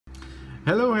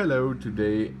Hello.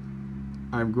 Today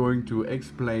I'm going to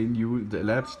explain you the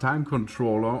elapsed time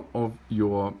controller of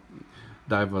your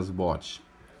diver's watch.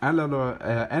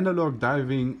 Analog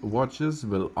diving watches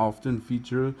will often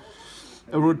feature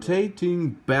a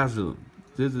rotating bezel.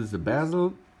 This is a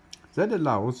bezel that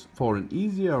allows for an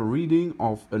easier reading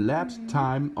of elapsed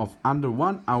time of under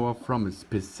 1 hour from a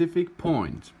specific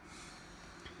point.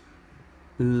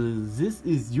 This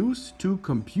is used to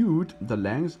compute the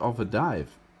length of a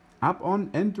dive. Upon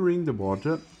entering the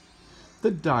water, the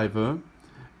diver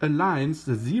aligns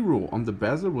the 0 on the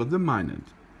bezel with the minute.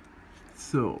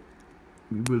 So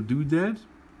we will do that.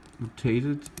 Rotate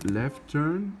it, left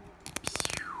turn.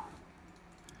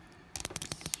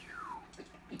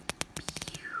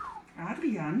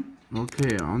 Adrian?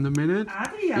 Okay, on the minute.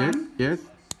 Adrian? Yes,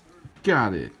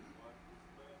 got it.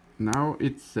 Now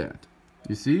it's set.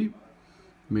 You see?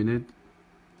 Minute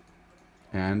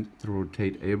and the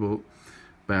rotatable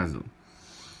bezel.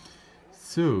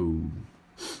 So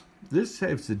this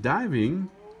saves the diver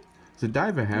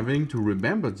having to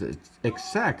remember the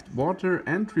exact water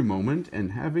entry moment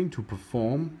and having to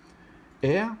perform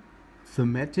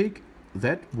arithmetic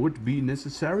that would be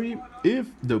necessary if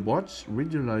the watch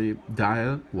regularly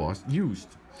dial was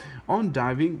used. On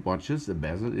diving watches, the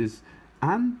bezel is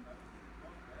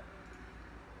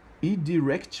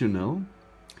unidirectional,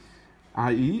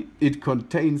 i.e. it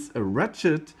contains a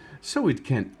ratchet, so it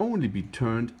can only be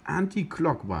turned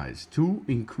anti-clockwise to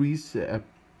increase the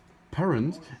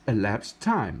apparent elapsed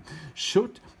time.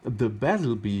 Should the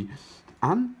bezel be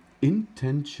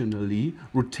unintentionally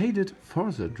rotated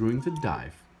further during the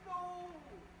dive.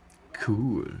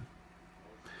 Cool.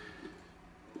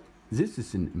 This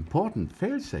is an important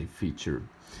failsafe feature.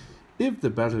 If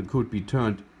the bezel could be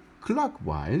turned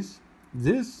clockwise,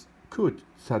 this could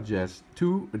suggest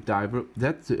to a diver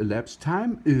that the elapsed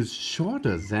time is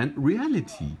shorter than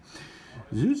reality.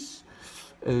 This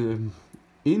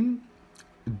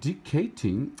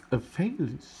indicating a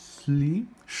falsely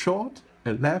short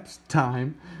elapsed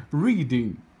time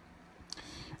reading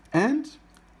and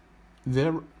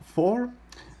therefore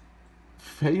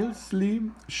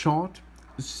falsely short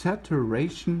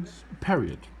saturation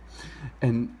period,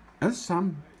 an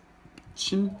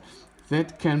assumption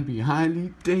that can be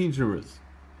highly dangerous.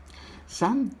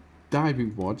 Some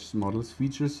diving watch models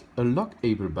features a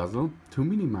lockable bezel to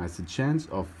minimize the chance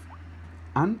of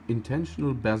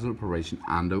unintentional bezel operation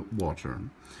underwater.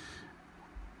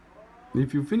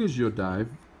 If you finish your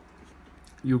dive,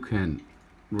 you can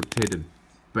rotate it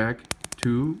back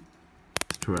to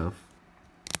 12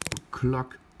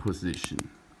 o'clock position.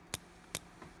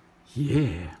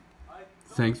 Yeah.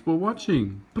 Thanks for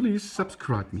watching. Please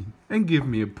subscribe me and give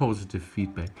me a positive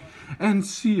feedback. And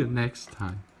see you next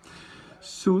time.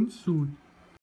 Soon.